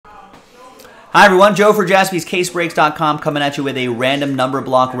Hi everyone, Joe for JaspysCaseBreaks.com coming at you with a random number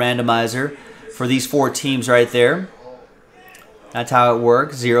block randomizer for these 4 teams right there. That's how it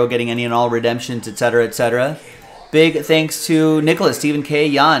works. 0 getting any and all redemptions, etc., etc. Big thanks to Nicholas, Stephen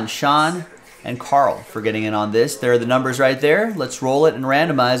K, Jan, Sean, and Carl for getting in on this. There are the numbers right there. Let's roll it and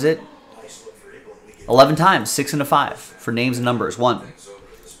randomize it. 11 times, 6 and a 5 for names and numbers. 1,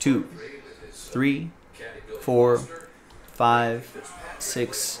 2, 3, 4, 5,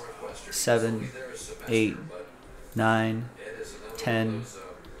 6, 7, 8, 9, 10,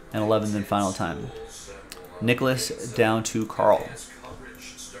 and 11, then final time. Nicholas down to Carl.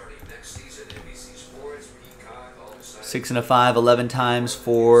 6 and a 5, 11 times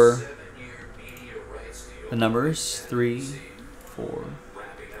for the numbers. 3, 4,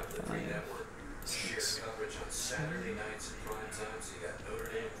 5, 6, 7,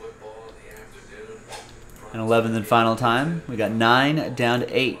 and 11, then final time. We got 9 down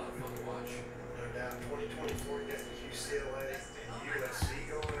to 8.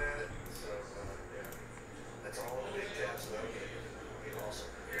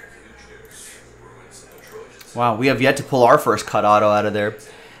 Wow, we have yet to pull our first cut auto out of there.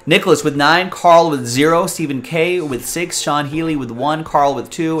 Nicholas with 9, Carl with 0, Stephen K with 6, Sean Healy with 1, Carl with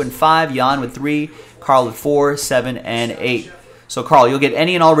 2 and 5, Jan with 3, Carl with 4, 7, and 8. So Carl, you'll get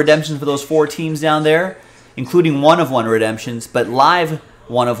any and all redemptions for those 4 teams down there, including 1-of-1 redemptions, but live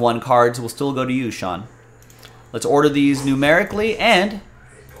 1-of-1 cards will still go to you, Sean. Let's order these numerically, and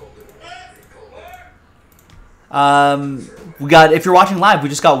if you're watching live, we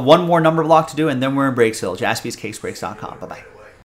just got one more number block to do, and then we're in Breaksville. JaspysCaseBreaks.com. Bye-bye.